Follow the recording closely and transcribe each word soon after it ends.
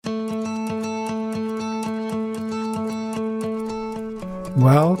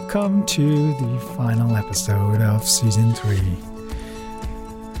Welcome to the final episode of Season 3.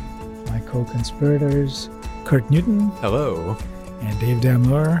 My co-conspirators, Kurt Newton. Hello. And Dave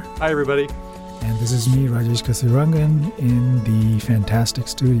Damler. Hi, everybody. And this is me, Rajesh Kasirangan, in the fantastic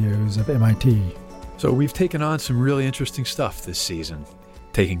studios of MIT. So we've taken on some really interesting stuff this season,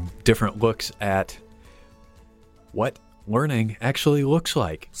 taking different looks at what learning actually looks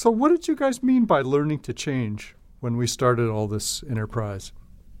like. So what did you guys mean by learning to change when we started all this enterprise?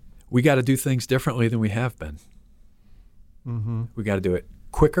 We got to do things differently than we have been. Mm-hmm. We got to do it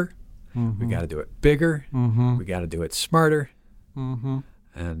quicker. Mm-hmm. We got to do it bigger. Mm-hmm. We got to do it smarter. Mm-hmm.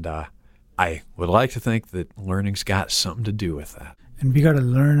 And I would like to think that learning's got something to do with that. And we got to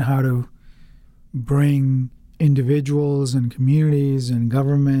learn how to bring individuals and communities and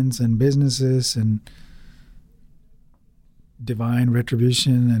governments and businesses and divine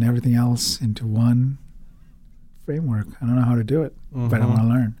retribution and everything else into one framework. I don't know how to do it, but I want to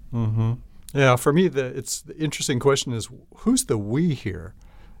learn. Mm-hmm. Yeah, for me, the interesting question is, who's the we here?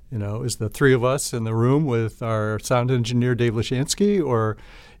 You know, is the three of us in the room with our sound engineer, Dave Lashansky, or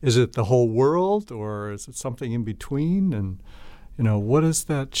is it the whole world, or is it something in between? And, you know, what does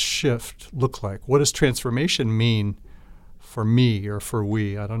that shift look like? What does transformation mean for me or for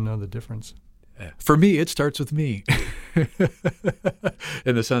we? I don't know the difference. For me, it starts with me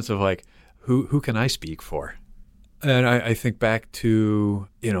in the sense of like, who can I speak for? And I think back to,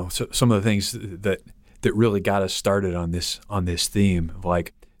 you know, some of the things that really got us started on this theme,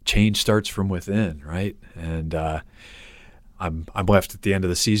 like change starts from within, right? And I'm left at the end of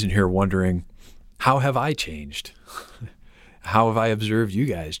the season here wondering, how have I changed? How have I observed you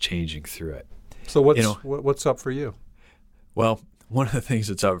guys changing through it? So what's up for you? Well, one of the things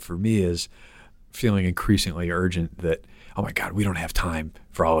that's up for me is feeling increasingly urgent that, oh my God, we don't have time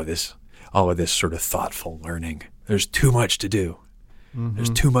for all of this sort of thoughtful learning. There's too much to do. Mm-hmm. There's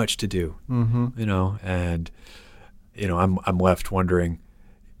too much to do, you know, and, you know, I'm left wondering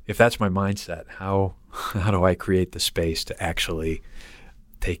if that's my mindset, how do I create the space to actually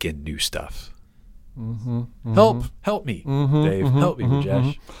take in new stuff? Mm-hmm. Mm-hmm. Help me, Dave. Help me,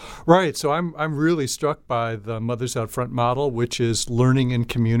 Rajesh. Right. So I'm really struck by the Mothers Out Front model, which is learning in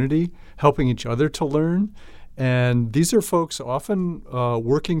community, helping each other to learn. And these are folks, often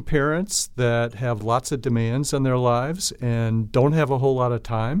working parents that have lots of demands on their lives and don't have a whole lot of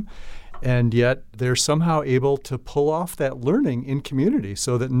time. And yet they're somehow able to pull off that learning in community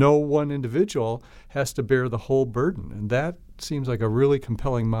so that no one individual has to bear the whole burden. And that seems like a really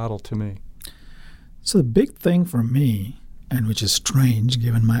compelling model to me. So the big thing for me, and which is strange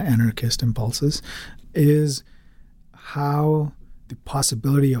given my anarchist impulses, is how the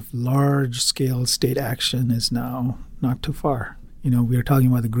possibility of large-scale state action is now not too far. You know, we were talking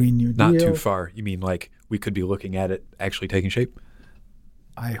about the Green New Deal. Not too far. You mean like we could be looking at it actually taking shape?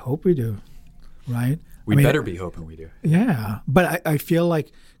 I hope we do, right? We better be hoping we do. Yeah, but I feel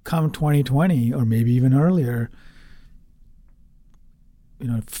like come 2020 or maybe even earlier, you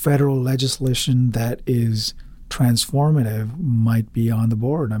know, federal legislation that is transformative might be on the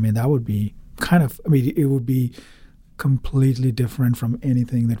board. I mean, that would be it would be completely different from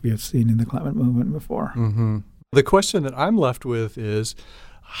anything that we have seen in the climate movement before. Mm-hmm. The question that I'm left with is,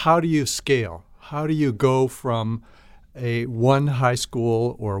 how do you scale? How do you go from one high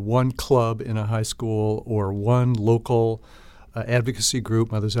school or one club in a high school or one local advocacy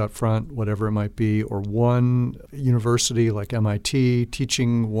group, Mothers Out Front, whatever it might be, or one university like MIT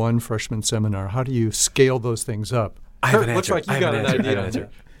teaching one freshman seminar? How do you scale those things up? I have an answer. Looks like you got an idea.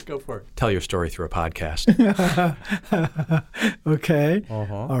 Go for it. Tell your story through a podcast. Okay.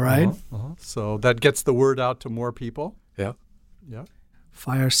 All right. So that gets the word out to more people. Yeah. Yeah.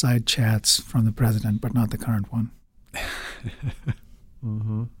 Fireside chats from the president, but not the current one.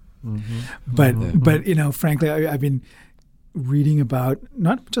 But you know, frankly, I've been reading about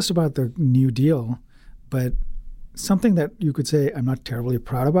not just about the New Deal, but something that you could say I'm not terribly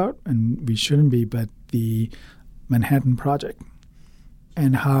proud about, and we shouldn't be, but the Manhattan Project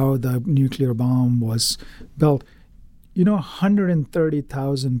and how the nuclear bomb was built. You know,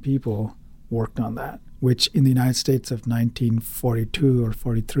 130,000 people worked on that, which in the United States of 1942 or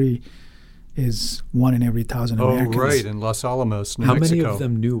 43 is 1 in every 1,000 Americans. Oh, right, in Los Alamos, New How Mexico. Many of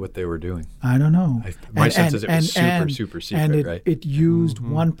them knew what they were doing? I don't know. My sense is it was super secret, and right? it used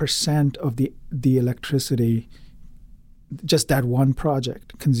 1% of the electricity. Just that one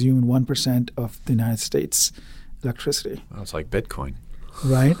project consumed 1% of the United States electricity. Well, it's like Bitcoin.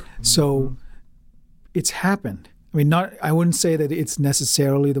 Right? So it's happened. I mean, I wouldn't say that it's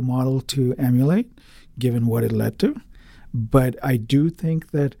necessarily the model to emulate, given what it led to. But I do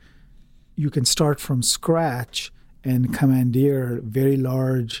think that you can start from scratch and commandeer very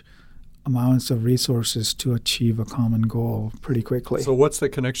large amounts of resources to achieve a common goal pretty quickly. So what's the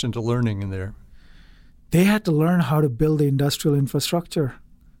connection to learning in there? They had to learn how to build the industrial infrastructure.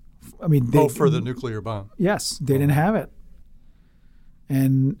 I mean, for the nuclear bomb. Yes, they didn't have it.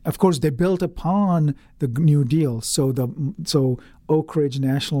 And of course, they built upon the New Deal. So Oak Ridge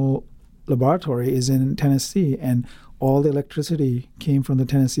National Laboratory is in Tennessee, and all the electricity came from the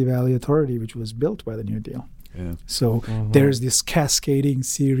Tennessee Valley Authority, which was built by the New Deal. Yeah. So there's this cascading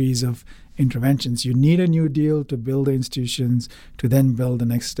series of interventions. You need a New Deal to build the institutions, to then build the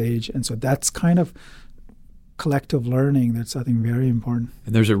next stage. And so that's kind of collective learning that's, I think, very important.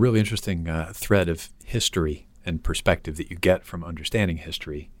 And there's a really interesting thread of history and perspective that you get from understanding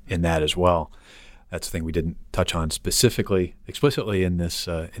history in that as well. That's the thing we didn't touch on explicitly in this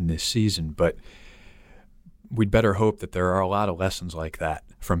season, but we'd better hope that there are a lot of lessons like that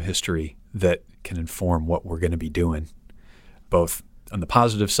from history that can inform what we're going to be doing, both on the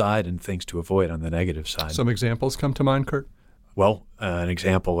positive side and things to avoid on the negative side. Some examples come to mind, Kurt? Well, an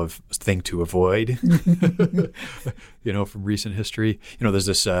example of thing to avoid, from recent history. There's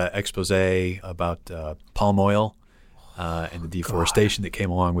this expose about palm oil and the deforestation that came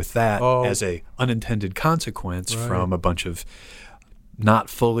along with that as a unintended consequence from a bunch of not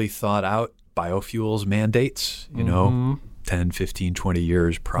fully thought out biofuels mandates, 10, 15, 20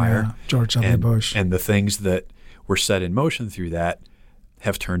 years prior. Yeah, George W. Bush. And the things that were set in motion through that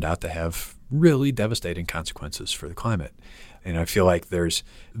have turned out to have really devastating consequences for the climate. And I feel like there's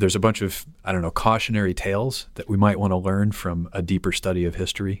a bunch of, cautionary tales that we might want to learn from a deeper study of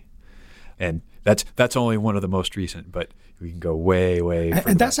history. And that's only one of the most recent, but we can go way further.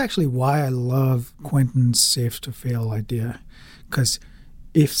 And that's actually why I love Quentin's safe-to-fail idea. Because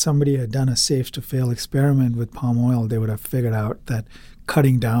if somebody had done a safe-to-fail experiment with palm oil, they would have figured out that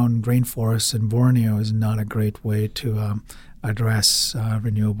cutting down rainforests in Borneo is not a great way to address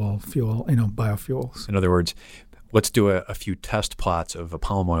renewable fuel, biofuels. In other words, let's do a few test plots of a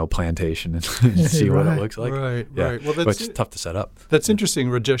palm oil plantation and see what it looks like. Right. Well, it's tough to set up. That's interesting,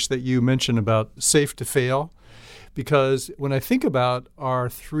 Rajesh, that you mentioned about safe to fail, because when I think about our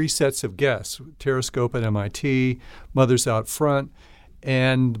three sets of guests, Terrascope at MIT, Mothers Out Front,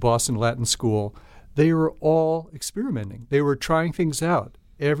 and Boston Latin School, they were all experimenting. They were trying things out.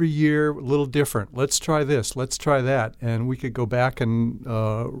 Every year, a little different. Let's try this. Let's try that. And we could go back and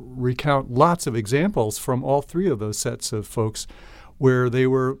recount lots of examples from all three of those sets of folks where they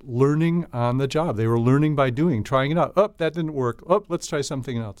were learning on the job. They were learning by doing, trying it out. Oh, that didn't work. Oh, let's try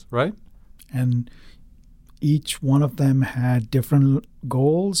something else, right? And each one of them had different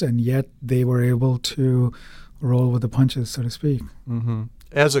goals, and yet they were able to roll with the punches, so to speak. Mm-hmm.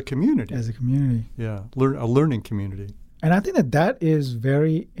 As a community. As a community. Yeah, a learning community. And I think that is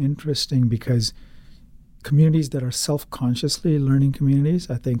very interesting because communities that are self-consciously learning communities,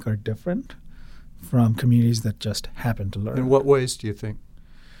 I think, are different from communities that just happen to learn. In what ways do you think?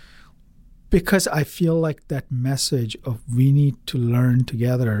 Because I feel like that message of we need to learn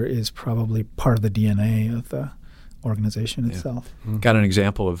together is probably part of the DNA of the organization itself. Mm-hmm. Got an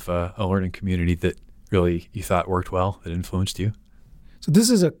example of a learning community that really you thought worked well, that influenced you? So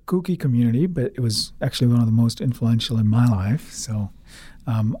this is a kooky community, but it was actually one of the most influential in my life. So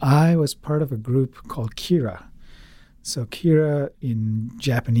I was part of a group called Kira. So Kira in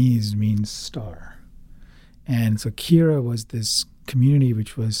Japanese means star. And so Kira was this community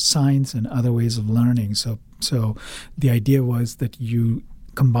which was science and other ways of learning. So the idea was that you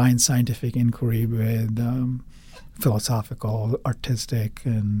combine scientific inquiry with philosophical, artistic,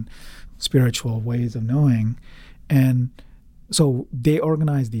 and spiritual ways of knowing. And so they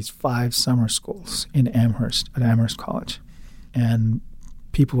organized these 5 summer schools in Amherst, at Amherst College. And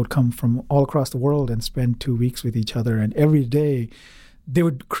people would come from all across the world and spend 2 weeks with each other. And every day they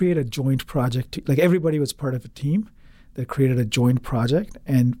would create a joint project. Like everybody was part of a team that created a joint project.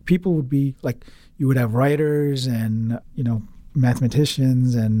 And people would be like, you would have writers and,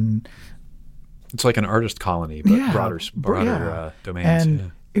 mathematicians and... It's like an artist colony, but broader domains.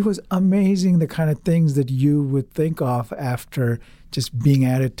 And it was amazing the kind of things that you would think of after just being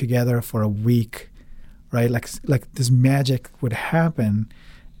at it together for a week, right? Like this magic would happen.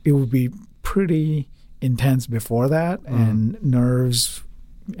 It would be pretty intense before that, and nerves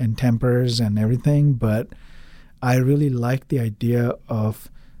and tempers and everything. But I really liked the idea of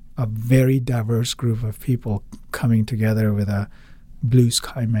a very diverse group of people coming together with a blue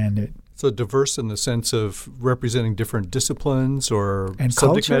sky mandate. So diverse in the sense of representing different disciplines or and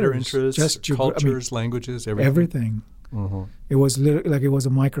subject cultures, matter interests, cultures, languages, everything. Everything. Mm-hmm. It was it was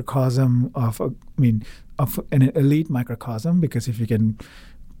a microcosm of an elite microcosm, because if you can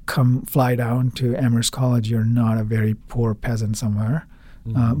fly down to Amherst College, you're not a very poor peasant somewhere,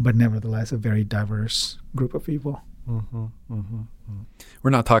 but nevertheless a very diverse group of people. We're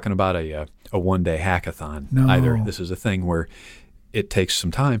not talking about a one-day hackathon either. This is a thing where it takes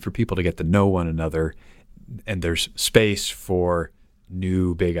some time for people to get to know one another, and there's space for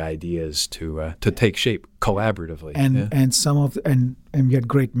new big ideas to take shape collaboratively. And we had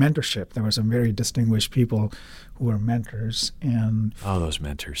great mentorship. There were some very distinguished people who were mentors. And those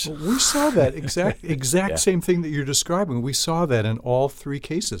mentors. Well, we saw that exact same thing that you're describing. We saw that in all three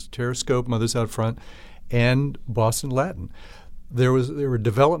cases, Terrascope, Mothers Out Front, and Boston Latin. There were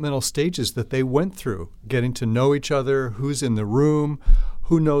developmental stages that they went through, getting to know each other, who's in the room,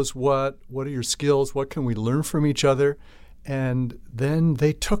 who knows what are your skills, what can we learn from each other. And then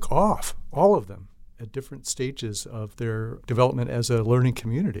they took off, all of them, at different stages of their development as a learning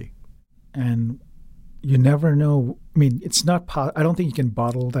community. And you never know. I mean, it's not. I don't think you can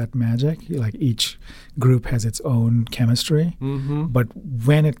bottle that magic. Like each group has its own chemistry, but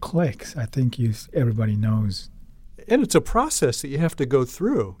when it clicks, I think everybody knows. And it's a process that you have to go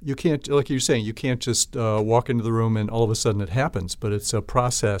through. You can't, like you're saying, you can't just walk into the room and all of a sudden it happens. But it's a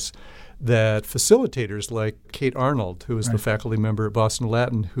process that facilitators like Kate Arnold, who is the faculty member at Boston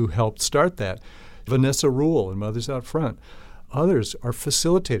Latin, who helped start that, Vanessa Rule and Mothers Out Front, others are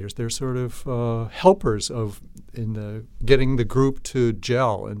facilitators. They're sort of helpers in getting the group to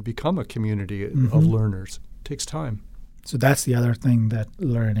gel and become a community of learners. It takes time. So that's the other thing that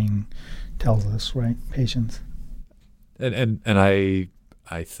learning tells us, right? Patience. And I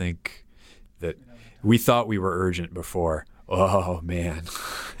think that we thought we were urgent before. Oh man,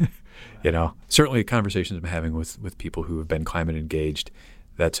 certainly conversations I'm having with people who have been climate engaged.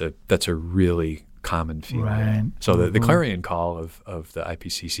 That's a really common feeling. Right. So the clarion call of the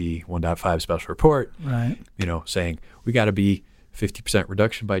IPCC 1.5 special report, right? Saying we got to be 50%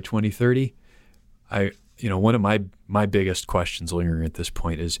 reduction by 2030. One of my biggest questions lingering at this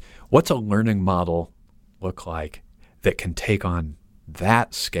point is, what's a learning model look like that can take on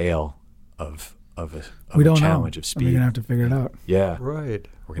that scale of a challenge of speed? We're going to have to figure it out. Yeah. Right.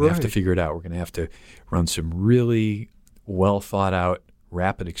 We're going to have to figure it out. We're going to have to run some really well thought out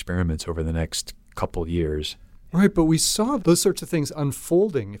rapid experiments over the next couple years. Right, but we saw those sorts of things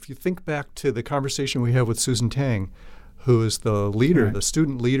unfolding. If you think back to the conversation we had with Susan Tang, who is the leader, the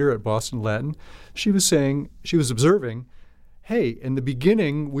student leader at Boston Latin, she was observing, hey, in the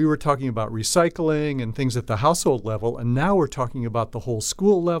beginning, we were talking about recycling and things at the household level, and now we're talking about the whole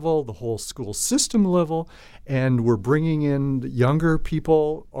school level, the whole school system level, and we're bringing in younger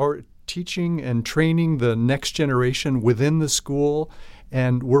people or teaching and training the next generation within the school,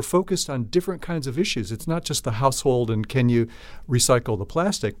 and we're focused on different kinds of issues. It's not just the household and can you recycle the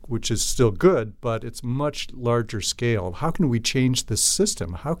plastic, which is still good, but it's much larger scale. How can we change the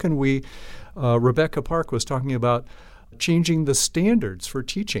system? How can we, Rebecca Park was talking about changing the standards for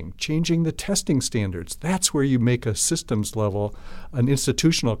teaching, changing the testing standards. That's where you make a systems level, an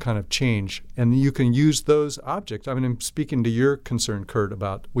institutional kind of change. And you can use those objects. I mean, I'm speaking to your concern, Kurt,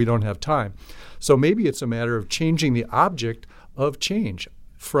 about we don't have time. So maybe it's a matter of changing the object of change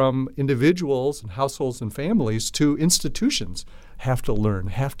from individuals and households and families to institutions. Have to learn,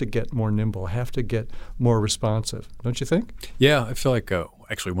 have to get more nimble, have to get more responsive. Don't you think? Yeah, I feel like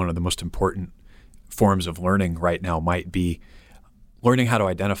actually one of the most important forms of learning right now might be learning how to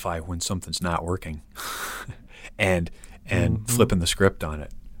identify when something's not working and flipping the script on it,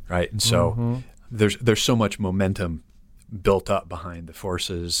 right? And so there's so much momentum built up behind the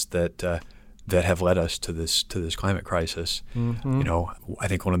forces that have led us to this climate crisis. I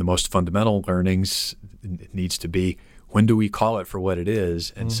think one of the most fundamental learnings needs to be, when do we call it for what it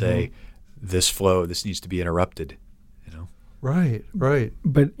is and say, this flow, this needs to be interrupted, Right.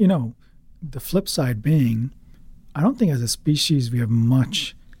 But, the flip side being, I don't think as a species we have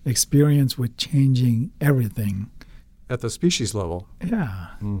much experience with changing everything. At the species level. Yeah.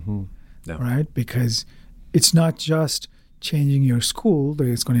 No. Right? Because it's not just changing your school, that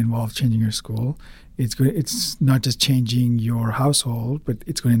it's going to involve changing your school. It's not just changing your household, but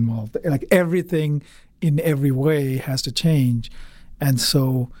it's going to involve, like, everything in every way has to change. And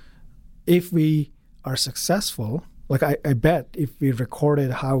so if we are successful, like I bet if we recorded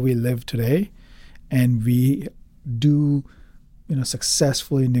how we live today and we do,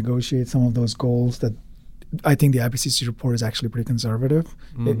 successfully negotiate some of those goals that I think the IPCC report is actually pretty conservative.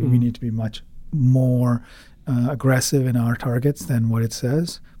 We need to be much more aggressive in our targets than what it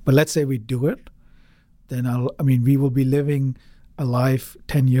says. But let's say we do it, then we will be living a life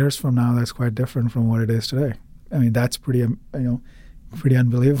 10 years from now that's quite different from what it is today. I mean, that's pretty, pretty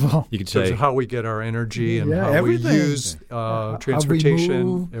unbelievable. You could So say how we get our energy and Yeah, how everything. we use How we transportation,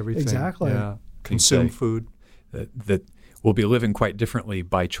 move. everything. Exactly. Yeah. Consume say- food. that we'll be living quite differently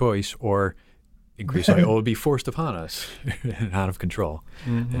by choice or increasingly it will be forced upon us and out of control.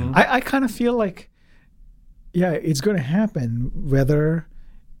 Mhm. I kind of feel like, yeah, it's going to happen, whether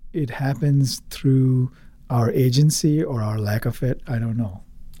it happens through our agency or our lack of it. I don't know.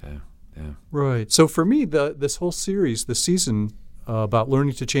 Yeah. Right. So for me, this whole series, the season about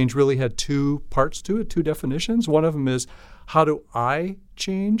learning to change, really had two parts to it, two definitions. One of them is, how do I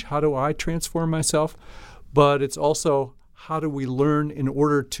change? How do I transform myself? But it's also, how do we learn in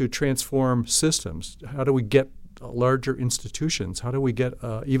order to transform systems? How do we get larger institutions? How do we get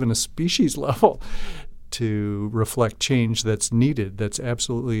even a species level to reflect change that's needed, that's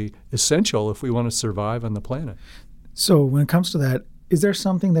absolutely essential if we want to survive on the planet? So when it comes to that, is there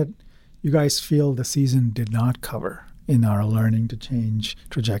something that you guys feel the season did not cover in our learning to change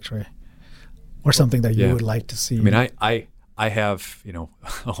trajectory, or something that you Yeah. would like to see? I mean, I have,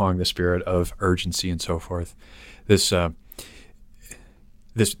 along the spirit of urgency and so forth, this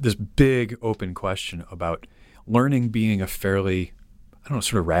big open question about learning being a fairly,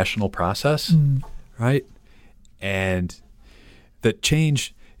 sort of rational process, right? And that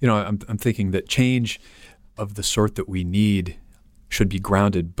change, I'm thinking that change of the sort that we need should be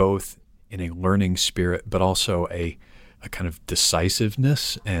grounded both in a learning spirit, but also a kind of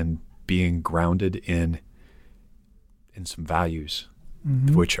decisiveness and being grounded in some values,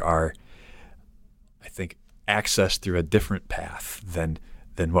 which are, I think, accessed through a different path than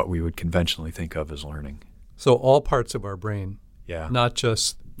what we would conventionally think of as learning. So all parts of our brain, Yeah. not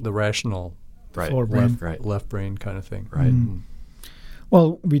just the rational Right. Forebrain. Right. left brain kind of thing. Right.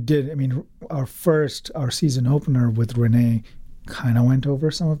 Well, we did. I mean, our season opener with Renee kind of went over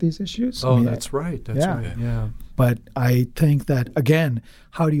some of these issues. Oh, I mean, that's right. That's yeah. right. Yeah. But I think that, again,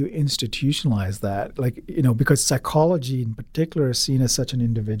 how do you institutionalize that? Like, because psychology in particular is seen as such an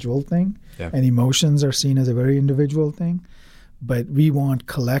individual thing, Yeah. and emotions are seen as a very individual thing. But we want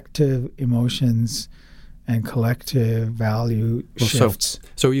collective emotions and collective value shifts.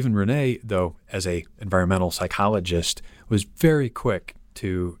 So even Renee, though, as a environmental psychologist, was very quick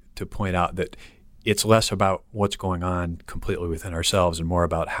to point out that it's less about what's going on completely within ourselves and more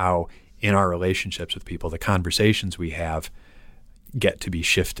about how in our relationships with people, the conversations we have get to be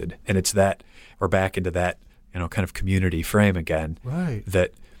shifted. And it's that we're back into that, kind of community frame again, Right.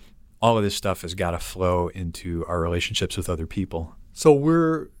 that all of this stuff has got to flow into our relationships with other people. So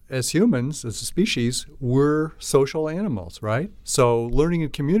we're, as humans, as a species, we're social animals, right? So learning in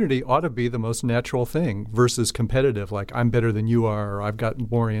community ought to be the most natural thing versus competitive, like I'm better than you are, or I've got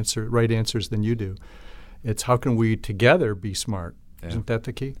more right answers than you do. It's how can we together be smart? Yeah. Isn't that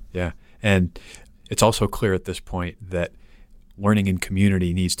the key? Yeah. And it's also clear at this point that learning in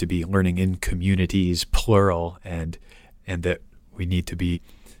community needs to be learning in communities, plural, and that we need to be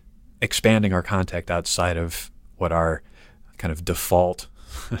expanding our contact outside of what our kind of default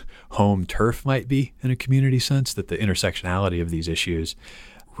home turf might be in a community sense, that the intersectionality of these issues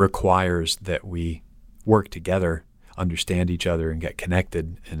requires that we work together, understand each other, and get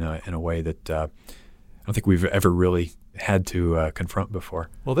connected in a way that I don't think we've ever really had to confront before.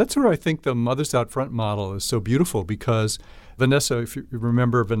 Well, that's where I think the Mothers Out Front model is so beautiful, because Vanessa, if you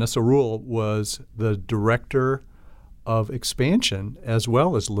remember, Vanessa Rule was the director of expansion as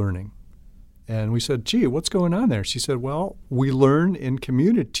well as learning. And we said, gee, what's going on there? She said, well, we learn in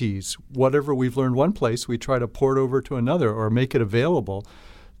communities. Whatever we've learned one place, we try to port over to another or make it available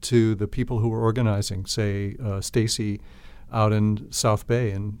to the people who are organizing. Say, Stacy out in South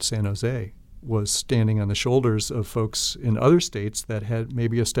Bay in San Jose was standing on the shoulders of folks in other states that had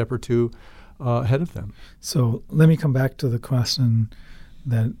maybe a step or two ahead of them. So let me come back to the question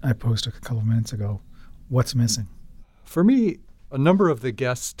that I posed a couple of minutes ago. What's missing? For me, a number of the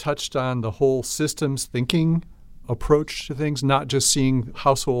guests touched on the whole systems thinking approach to things, not just seeing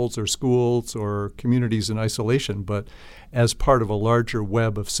households or schools or communities in isolation, but as part of a larger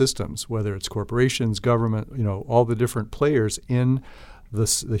web of systems, whether it's corporations, government, all the different players in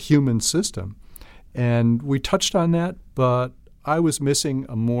the human system. And we touched on that, but I was missing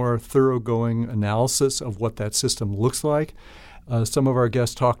a more thoroughgoing analysis of what that system looks like. Some of our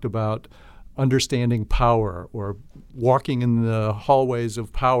guests talked about understanding power or walking in the hallways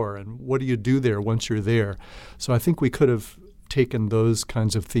of power, and what do you do there once you're there? So I think we could have taken those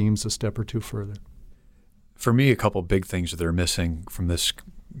kinds of themes a step or two further. For me, a couple big things that are missing from this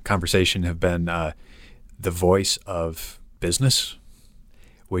conversation have been the voice of business,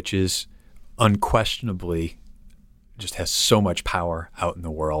 which is unquestionably just has so much power out in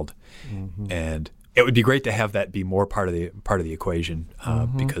the world. Mm-hmm. And it would be great to have that be more part of the equation,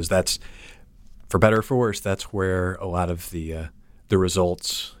 because that's, for better or for worse, that's where a lot of the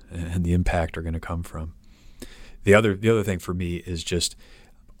results and the impact are going to come from. The other thing for me is just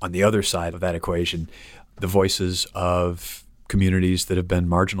on the other side of that equation, the voices of communities that have been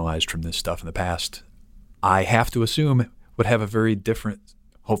marginalized from this stuff in the past, I have to assume would have a very different,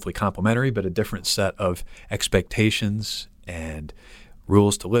 hopefully complementary, but a different set of expectations and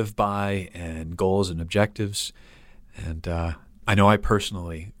rules to live by and goals and objectives. And I know I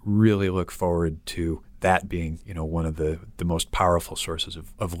personally really look forward to that being, one of the most powerful sources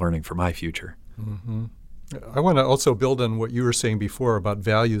of learning for my future. Mm-hmm. I want to also build on what you were saying before about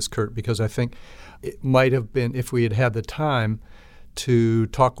values, Kurt, because I think it might have been, if we had had the time, to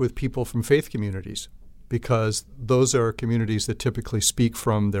talk with people from faith communities, because those are communities that typically speak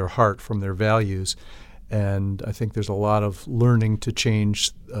from their heart, from their values. And I think there's a lot of learning to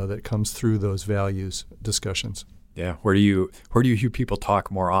change that comes through those values discussions. Yeah. Where do you hear people talk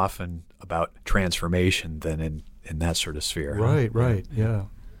more often about transformation than in that sort of sphere? Right. Yeah.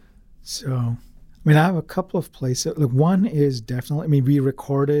 So, I have a couple of places. Like, one is definitely, we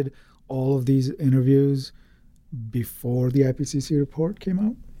recorded all of these interviews before the IPCC report came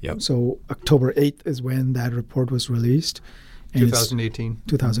out. Yep. So October 8th is when that report was released.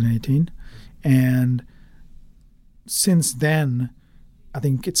 2018. And since then, I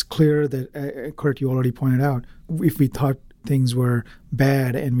think it's clear that, Kurt, you already pointed out, if we thought things were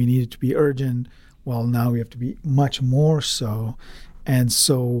bad and we needed to be urgent, well, now we have to be much more so. And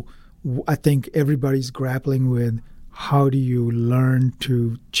so I think everybody's grappling with, how do you learn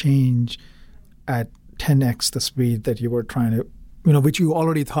to change at 10x the speed that you were trying to, which you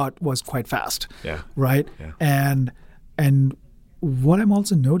already thought was quite fast. Yeah. Right? Yeah. And what I'm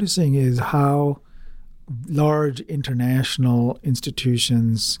also noticing is how large international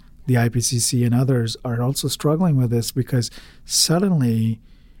institutions, the IPCC and others, are also struggling with this, because suddenly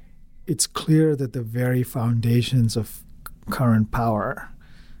it's clear that the very foundations of current power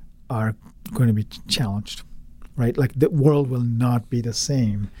are going to be challenged, right? Like, the world will not be the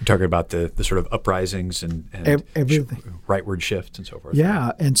same. You're talking about the sort of uprisings and everything, rightward shifts and so forth.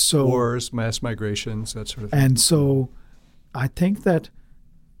 Yeah, and so wars, mass migrations, that sort of thing. And so I think that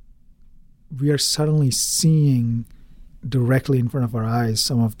we are suddenly seeing directly in front of our eyes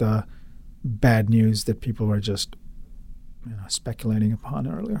some of the bad news that people were just speculating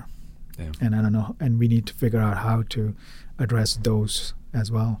upon earlier. Yeah. And I don't know, and we need to figure out how to address those as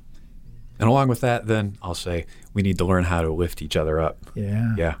well. And along with that, then, I'll say we need to learn how to lift each other up.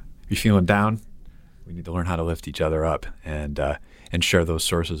 Yeah. Yeah. If you're feeling down, we need to learn how to lift each other up and share those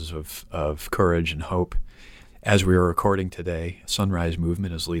sources of courage and hope. As we are recording today, Sunrise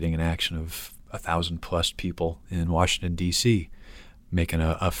Movement is leading an action of 1,000+ people in Washington, D.C., making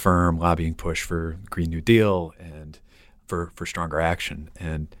a firm lobbying push for Green New Deal and for stronger action.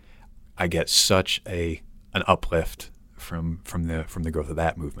 And I get such an uplift from the growth of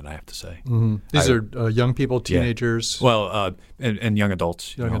that movement, I have to say. Mm-hmm. These are young people, teenagers. Yeah. Well, and young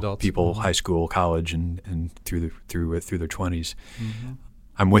adults, adults, people, high school, college, and through their 20s. Mm-hmm.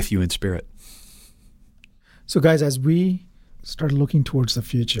 I'm with you in spirit. So, guys, as we start looking towards the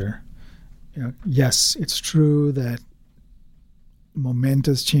future, yes, it's true that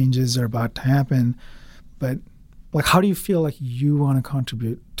momentous changes are about to happen, but how do you feel like you want to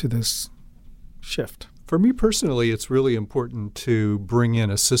contribute to this shift? For me personally, it's really important to bring in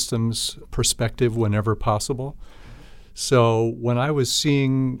a systems perspective whenever possible. So when I was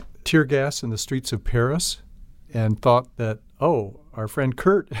seeing tear gas in the streets of Paris and thought that, our friend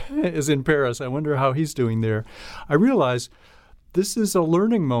Kurt is in Paris, I wonder how he's doing there, I realized this is a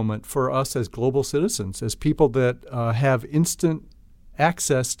learning moment for us as global citizens, as people that have instant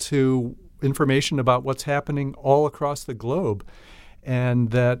access to information about what's happening all across the globe, and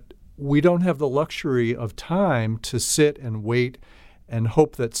that we don't have the luxury of time to sit and wait and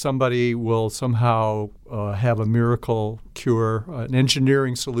hope that somebody will somehow have a miracle cure, an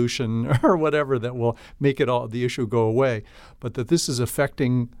engineering solution or whatever that will make the issue go away, but that this is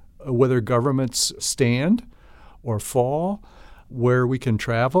affecting whether governments stand or fall, where we can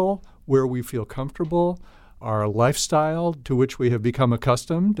travel, where we feel comfortable, our lifestyle to which we have become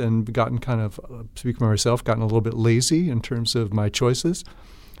accustomed and gotten speaking for myself, gotten a little bit lazy in terms of my choices.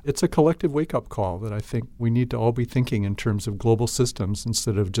 It's a collective wake-up call that I think we need to all be thinking in terms of global systems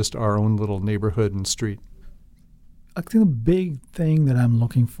instead of just our own little neighborhood and street. I think the big thing that I'm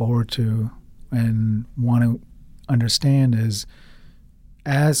looking forward to and want to understand is,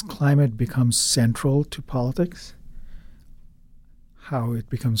 as climate becomes central to politics, how it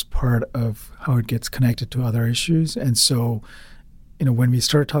becomes part of how it gets connected to other issues. And so when we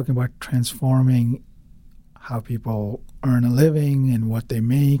start talking about transforming how people earn a living and what they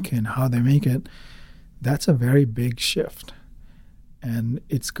make and how they make it, that's a very big shift. And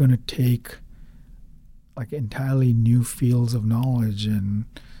it's going to take like entirely new fields of knowledge and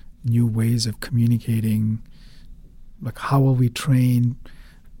new ways of communicating. Like, how will we train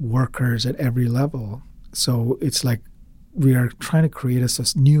workers at every level? So it's like we are trying to create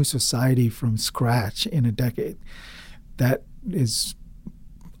a new society from scratch in a decade. That is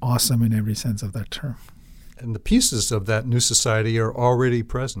awesome in every sense of that term. And the pieces of that new society are already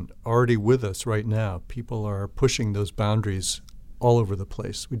present, already with us right now. People are pushing those boundaries all over the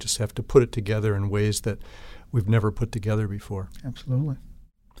place. We just have to put it together in ways that we've never put together before. Absolutely.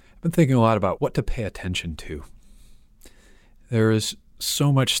 I've been thinking a lot about what to pay attention to. There is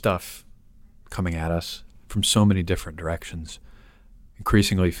so much stuff coming at us from so many different directions.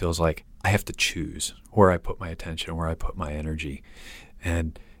 Increasingly feels like I have to choose where I put my attention, where I put my energy.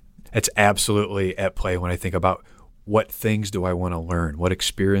 And it's absolutely at play when I think about what things do I want to learn, what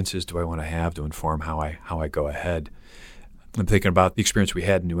experiences do I want to have to inform how I go ahead. I'm thinking about the experience we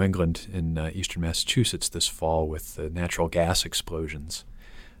had in New England in eastern Massachusetts this fall with the natural gas explosions,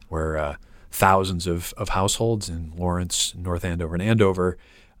 where thousands of households in Lawrence, North Andover, and Andover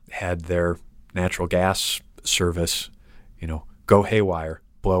had their natural gas service, go haywire,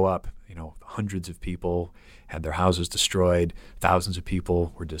 blow up. Hundreds of people had their houses destroyed. Thousands of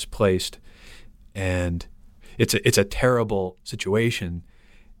people were displaced, and it's a terrible situation,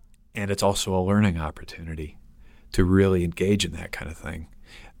 and it's also a learning opportunity to really engage in that kind of thing.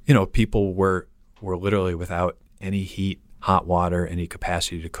 People were literally without any heat, hot water, any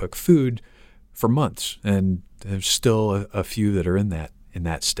capacity to cook food for months, and there's still a few that are in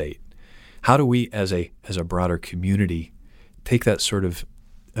that state. How do we, as a broader community, take that sort of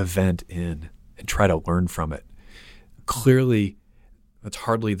event in and try to learn from it? Clearly, that's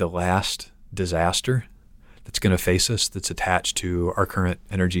hardly the last disaster that's going to face us that's attached to our current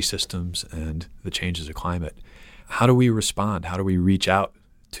energy systems and the changes of climate. How do we respond? How do we reach out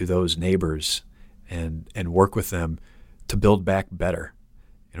to those neighbors and work with them to build back better?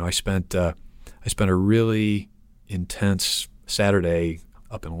 I spent a really intense Saturday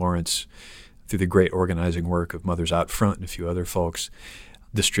up in Lawrence through the great organizing work of Mothers Out Front and a few other folks,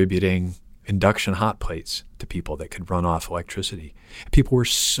 distributing induction hot plates to people that could run off electricity. People were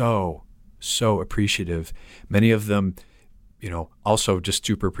so appreciative. Many of them, also just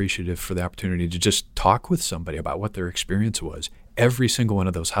super appreciative for the opportunity to just talk with somebody about what their experience was. Every single one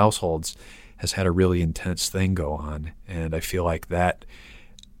of those households has had a really intense thing go on, and I feel like that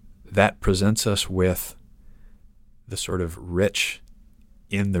presents us with the sort of rich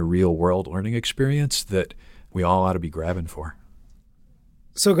in the real world learning experience that we all ought to be grabbing for.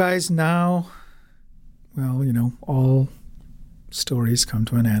 So guys, now, all stories come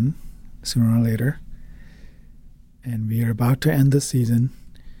to an end sooner or later, and we are about to end the season.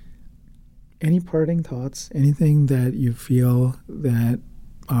 Any parting thoughts? Anything that you feel that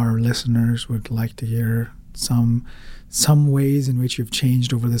our listeners would like to hear? Some ways in which you've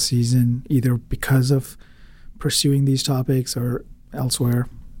changed over the season, either because of pursuing these topics or elsewhere?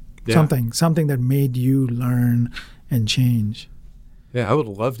 Yeah. Something that made you learn and change. Yeah, I would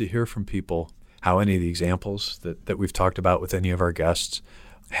love to hear from people how any of the examples that we've talked about with any of our guests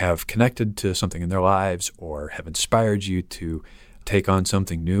have connected to something in their lives or have inspired you to take on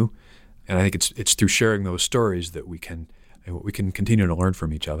something new. And I think it's through sharing those stories that we can continue to learn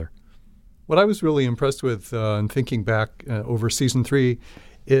from each other. What I was really impressed with in thinking back over season 3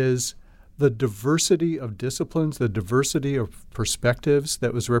 is the diversity of disciplines, the diversity of perspectives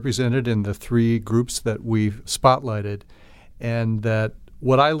that was represented in the 3 groups that we've spotlighted. And that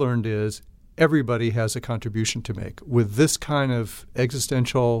what I learned is everybody has a contribution to make. With this kind of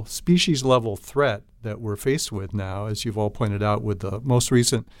existential species-level threat that we're faced with now, as you've all pointed out with the most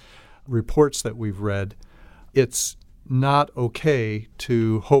recent reports that we've read, it's not okay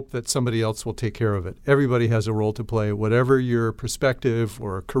to hope that somebody else will take care of it. Everybody has a role to play. Whatever your perspective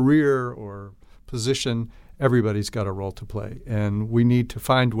or career or position, everybody's got a role to play. And we need to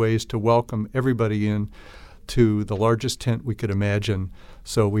find ways to welcome everybody in to the largest tent we could imagine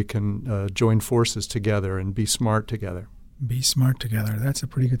so we can join forces together and be smart together. Be smart together. That's a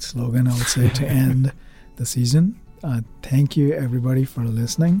pretty good slogan, I would say, to end the season. Thank you, everybody, for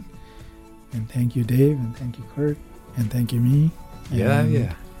listening. And thank you, Dave, and thank you, Kurt, and thank you, me.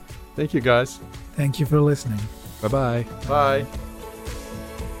 Yeah. Thank you, guys. Thank you for listening. Bye-bye. Bye.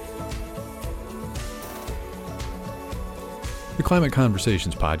 The Climate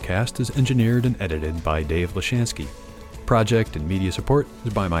Conversations podcast is engineered and edited by Dave Lashansky. Project and media support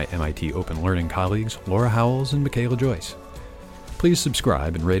is by my MIT Open Learning colleagues Laura Howells and Michaela Joyce. Please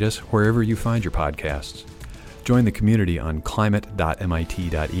subscribe and rate us wherever you find your podcasts. Join the community on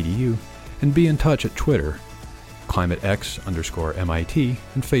climate.mit.edu and be in touch at Twitter, climatex_MIT,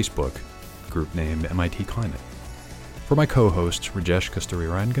 and Facebook, group name MIT Climate. For my co-hosts Rajesh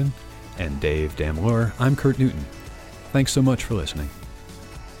Kasturirangan and Dave Damlur, I'm Kurt Newton. Thanks so much for listening.